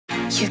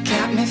You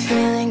got me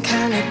feeling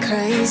kinda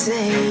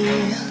crazy.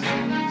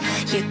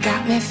 You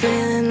got me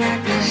feeling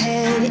like my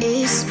head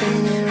is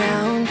spinning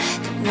round.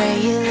 The way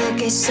you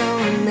look is so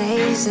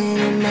amazing,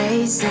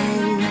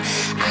 amazing.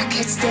 I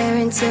could stare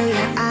into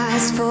your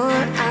eyes for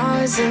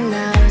hours and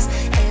hours.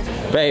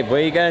 Babe,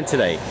 where are you going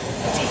today?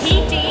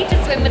 Tahiti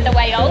to swim with the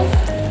whales.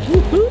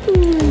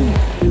 Woohoo!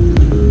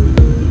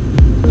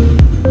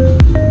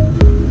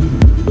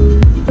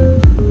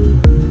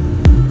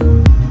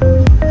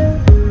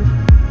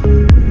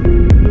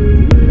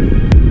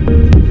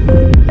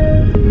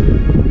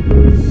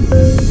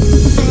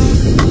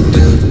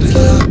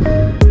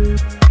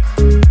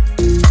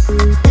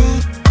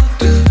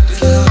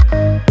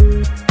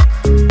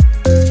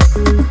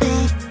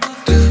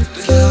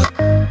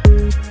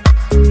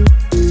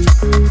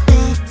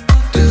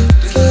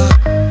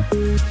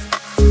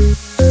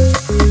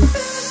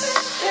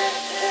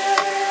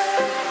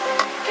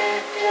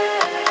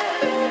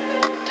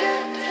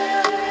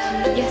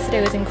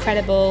 Yesterday was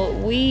incredible.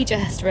 We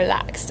just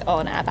relaxed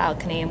on our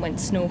balcony and went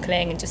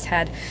snorkeling and just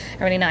had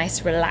a really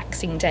nice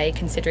relaxing day,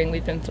 considering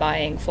we've been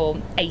flying for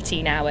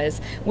 18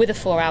 hours with a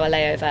 4-hour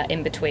layover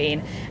in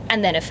between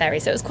and then a ferry,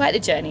 so it was quite the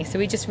journey. So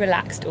we just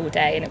relaxed all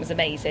day and it was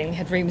amazing. We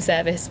had room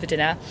service for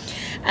dinner.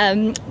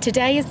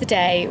 Today is the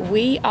day.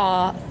 We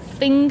are,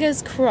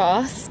 fingers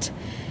crossed,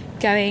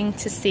 going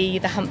to see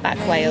the humpback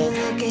whale.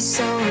 It's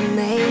so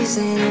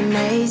amazing,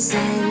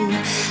 amazing.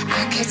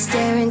 I could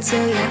stare into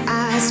your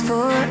eyes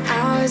for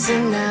hours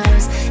and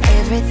hours.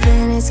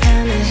 Everything is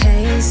kinda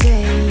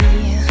hazy.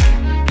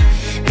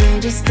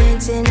 We're just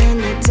dancing in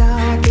the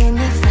dark in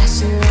the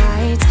flashing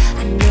lights.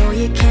 I know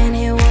you can't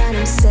hear what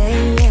I'm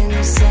saying,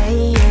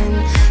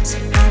 so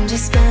I'm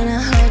just gonna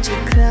hold you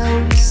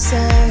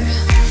closer.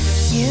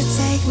 You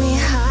take me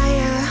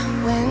higher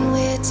when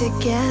we're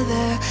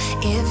together.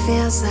 It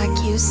feels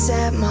like you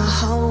set my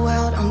whole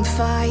world on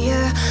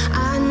fire.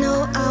 I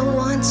know I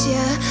want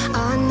you,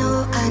 I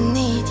know I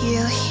need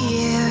you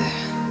here.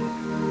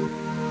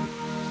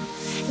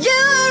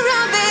 You're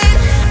around me,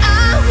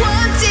 I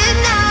want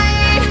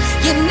tonight.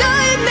 You know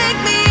you make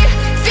me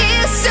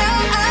feel so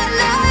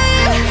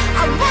alive.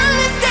 I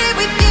wanna stay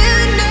with you,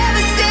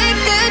 never say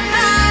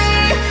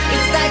goodbye.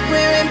 It's like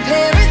we're in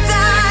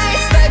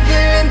paradise, like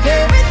we're in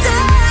paradise.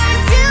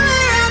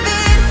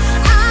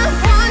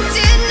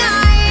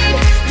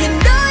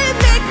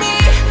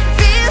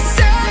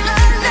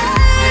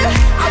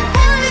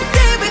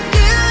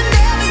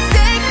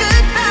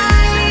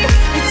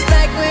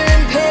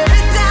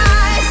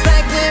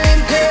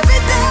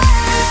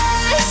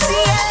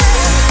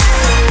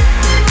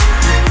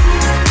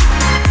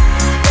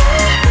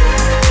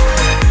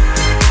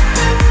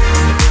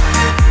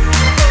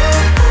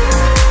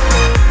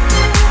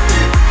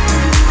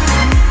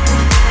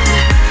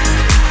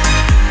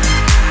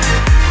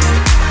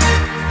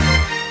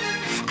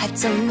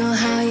 Don't know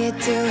how you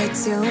do it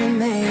to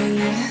me,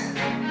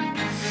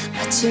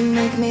 but you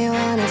make me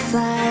wanna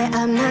fly.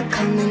 I'm not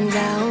coming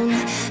down.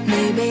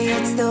 Maybe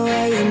it's the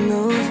way you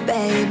move,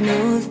 babe,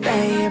 move,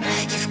 babe.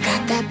 You've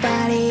got that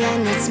body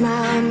and that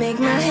smile, make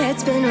my head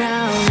spin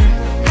round.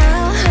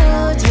 I'll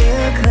hold you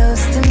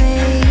close to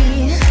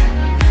me.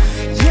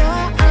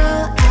 You're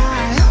all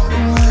I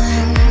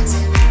want,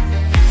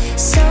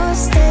 so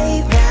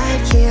stay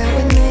right here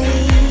with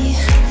me.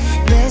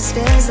 This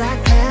feels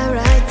like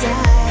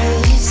paradise.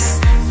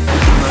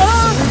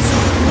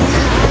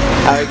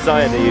 How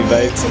excited are you,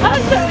 babe?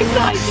 I'm so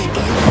excited!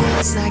 It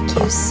feels like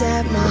you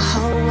set my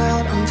whole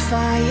world on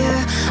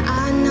fire.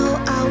 I know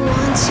I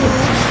want you,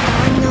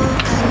 I know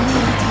I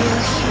need you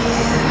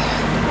here.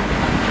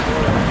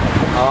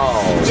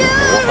 Oh.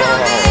 You're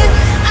around me,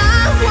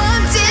 I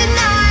want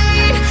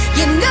tonight.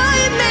 You know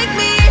you make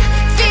me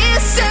feel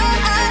so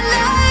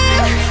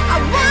alive. I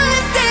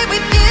wanna stay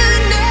with you,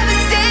 never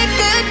say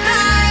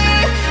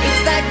goodbye.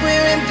 It's like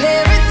we're in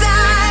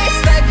paradise,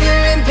 like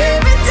we're in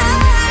paradise.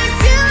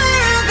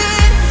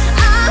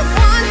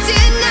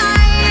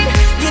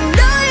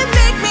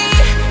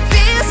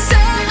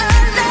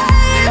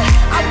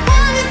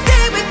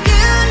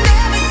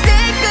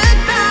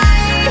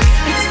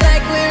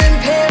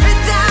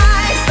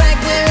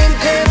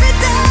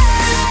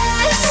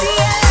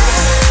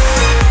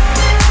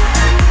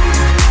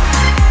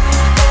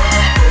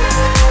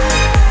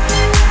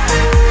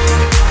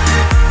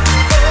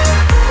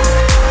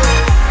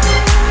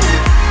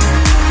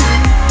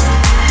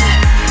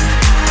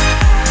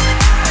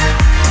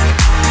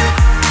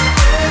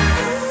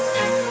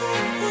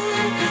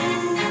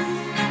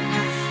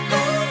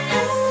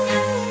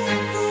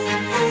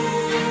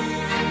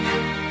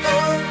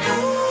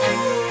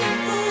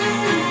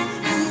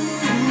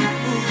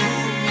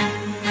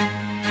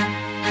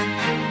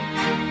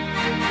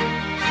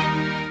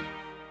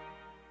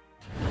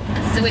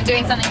 So we're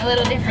doing something a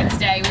little different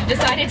today. We've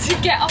decided to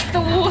get off the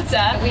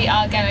water. We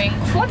are going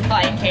quad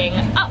biking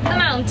up the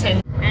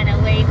mountain. And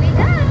away we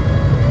go!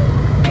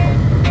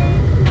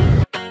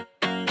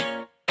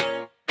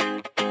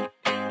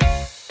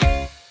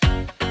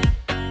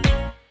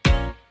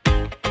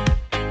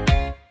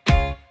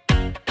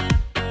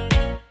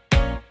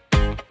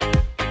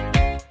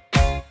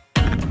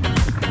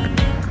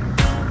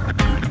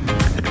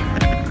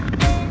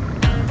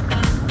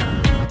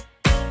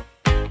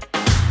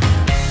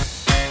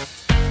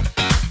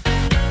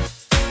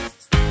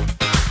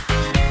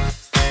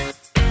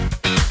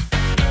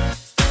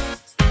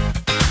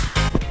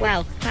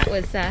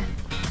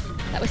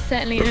 That was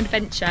certainly an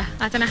adventure.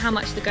 I don't know how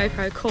much the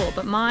GoPro caught,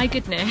 but my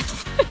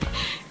goodness,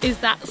 is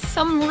that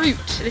some route.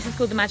 This is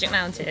called the Magic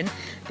Mountain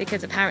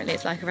because apparently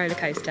it's like a roller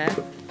coaster.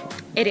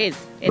 It is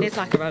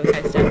like a roller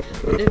coaster.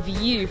 But the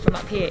view from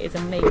up here is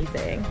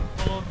amazing.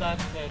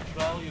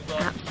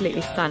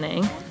 Absolutely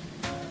stunning.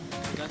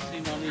 That's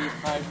in only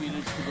 5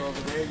 minutes to go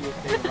over there. You'll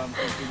take around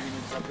 15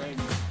 minutes up there.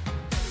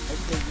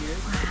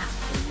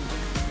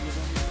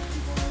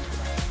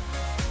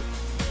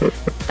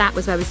 That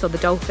was where we saw the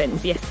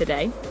dolphins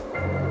yesterday.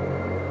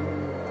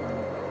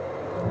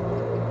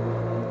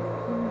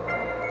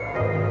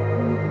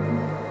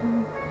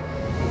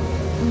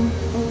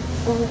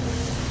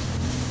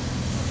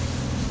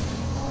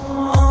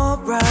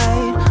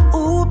 Alright,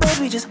 ooh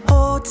baby, just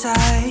hold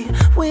tight.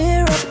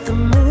 We're up the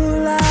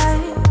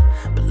moonlight,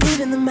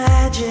 believe in the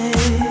magic.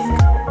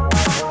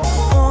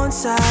 On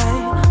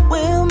side,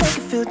 we'll make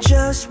it feel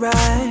just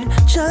right.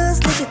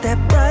 Just look at that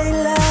bright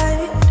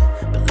light,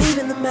 believe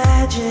in the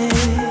magic.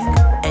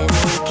 And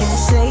we can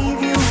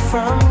save you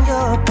from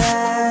your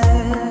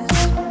past.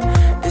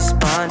 This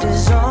bond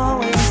is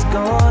always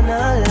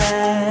gonna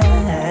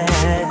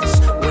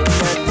last. When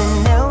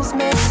nothing else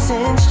makes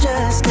sense,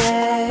 just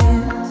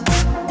dance.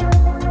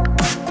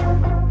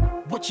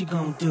 What you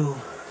gonna do?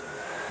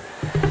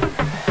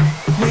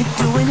 We're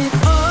doing it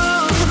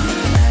all.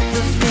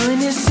 The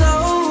feeling is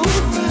so.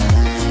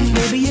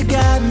 Baby, you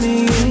got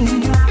me.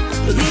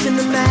 Believe in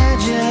the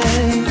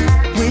magic.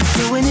 We're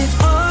doing it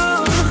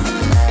all.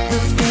 The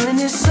feeling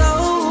is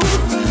so.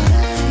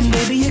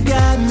 Baby, you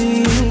got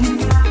me.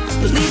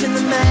 Believe in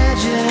the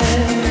magic.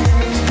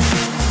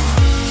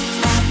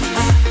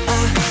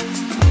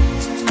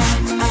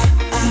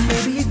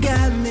 Baby, you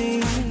got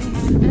me.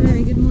 A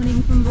very good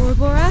morning from Bora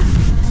Bora.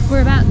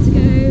 We're about to go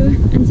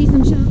and see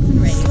some sharks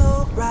and rays.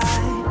 Slow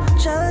ride,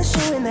 just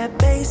showing that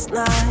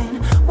baseline.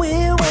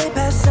 We're way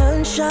past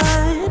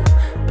sunshine.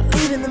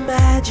 Believe in the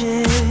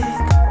magic.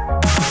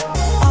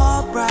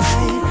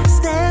 Alright,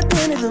 step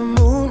into the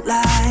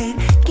moonlight.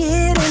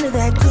 Get into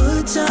that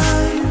good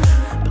time.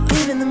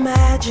 Believe in the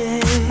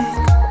magic.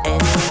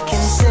 And we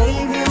can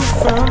save you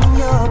from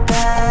your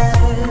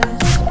past.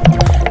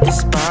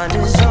 This bond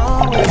is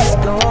always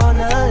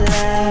gonna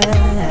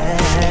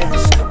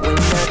last. When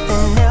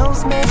nothing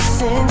else makes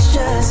sense,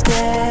 just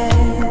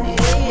dance.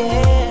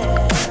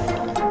 Yeah.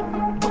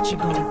 What you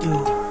gonna do?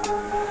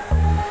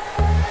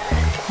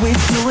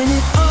 We're doing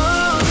it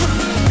all.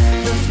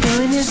 The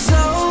feeling is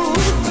so.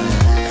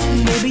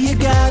 Baby, you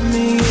got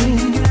me.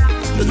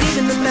 Believe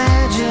in the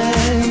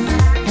magic.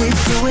 We're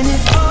doing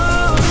it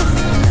all.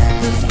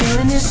 The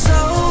feeling is so.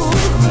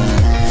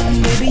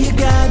 Baby, you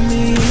got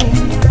me.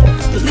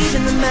 Believe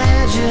in the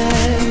magic.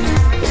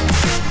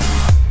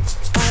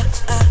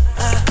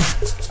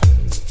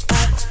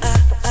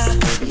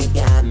 You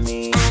got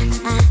me.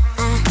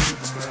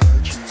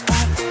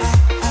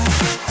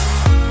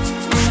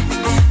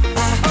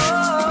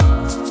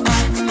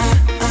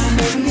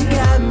 Baby, you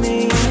got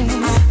me.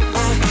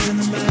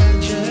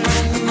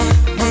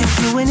 We're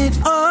doing it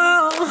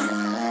all.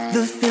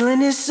 The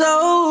feeling is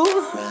so.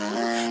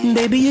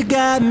 Baby, you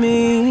got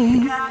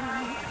me.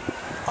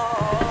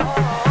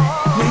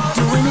 We're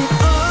doing it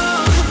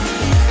all.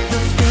 The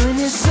feeling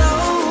is so.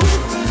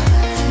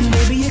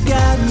 Baby, you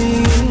got me.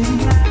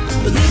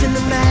 Believe in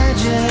the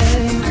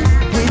magic.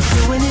 We're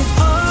doing it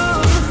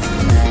all.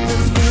 The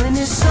feeling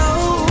is so.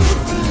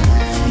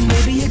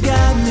 Baby, you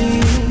got me.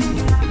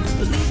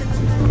 Believe in the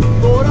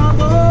magic. Bora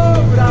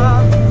Bora,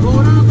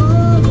 Bora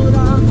Bora,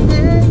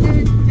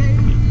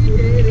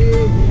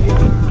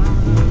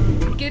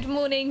 Good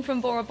morning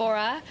from Bora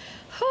Bora.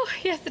 Oh,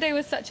 yesterday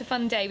was such a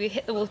fun day. We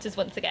hit the waters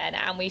once again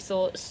and we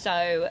saw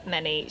so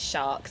many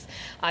sharks.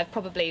 I've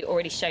probably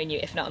already shown you,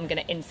 if not I'm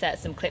going to insert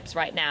some clips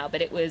right now,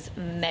 but it was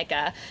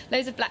mega.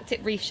 Loads of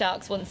black-tip reef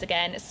sharks once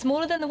again,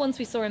 smaller than the ones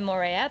we saw in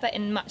Moorea but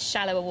in much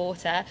shallower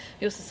water.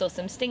 We also saw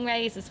some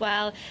stingrays as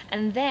well,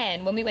 and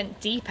then when we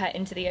went deeper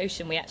into the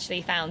ocean we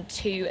actually found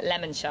 2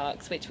 lemon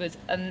sharks, which was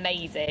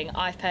amazing.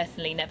 I've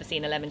personally never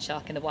seen a lemon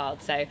shark in the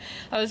wild, so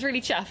I was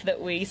really chuffed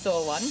that we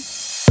saw one.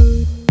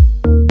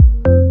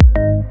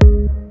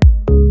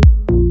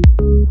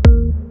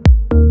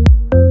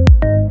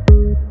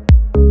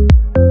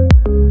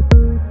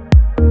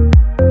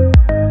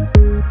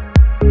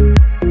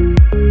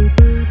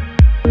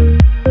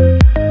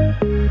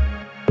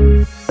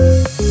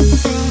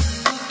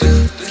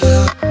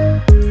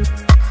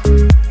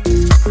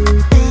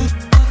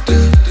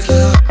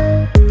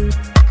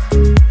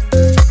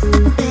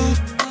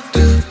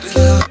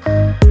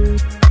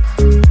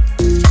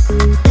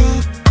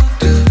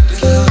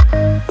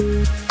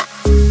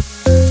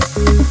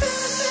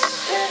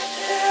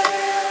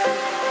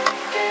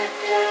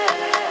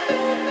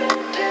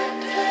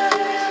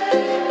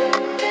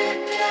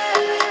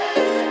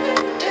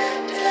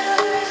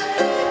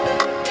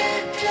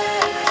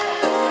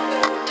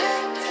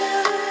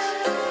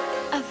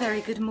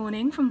 very good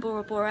morning from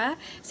Bora Bora.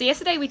 So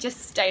yesterday we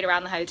just stayed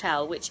around the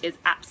hotel, which is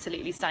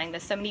absolutely stunning.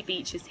 There's so many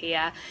beaches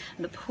here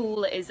and the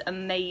pool is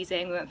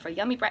amazing. We went for a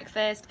yummy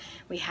breakfast,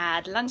 we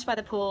had lunch by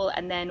the pool,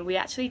 and then we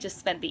actually just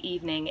spent the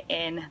evening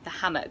in the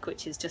hammock,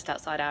 which is just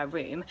outside our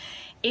room.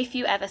 If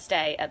you ever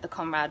stay at the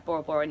Conrad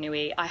Bora Bora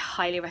Nui, I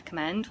highly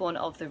recommend one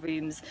of the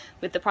rooms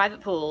with the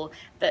private pool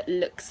that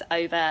looks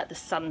over the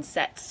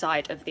sunset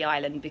side of the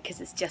island, because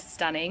it's just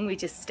stunning. We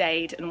just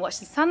stayed and watched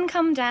the sun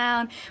come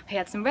down. We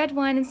had some red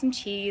wine and some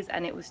cheese,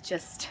 and it was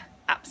just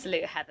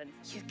absolute heaven.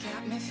 You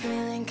got me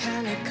feeling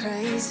kinda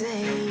crazy.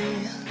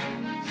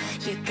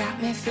 You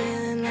got me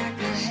feeling like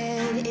my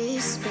head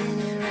is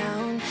spinning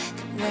round.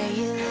 The way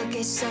you look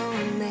is so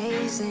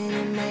amazing,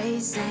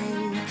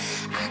 amazing.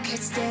 I could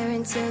stare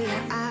into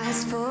your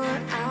eyes for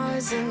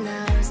hours and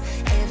hours.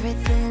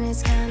 Everything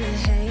is kinda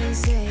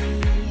hazy.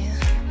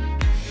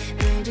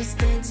 We're just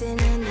dancing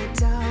in the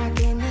dark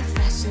in the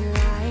flashing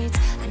lights.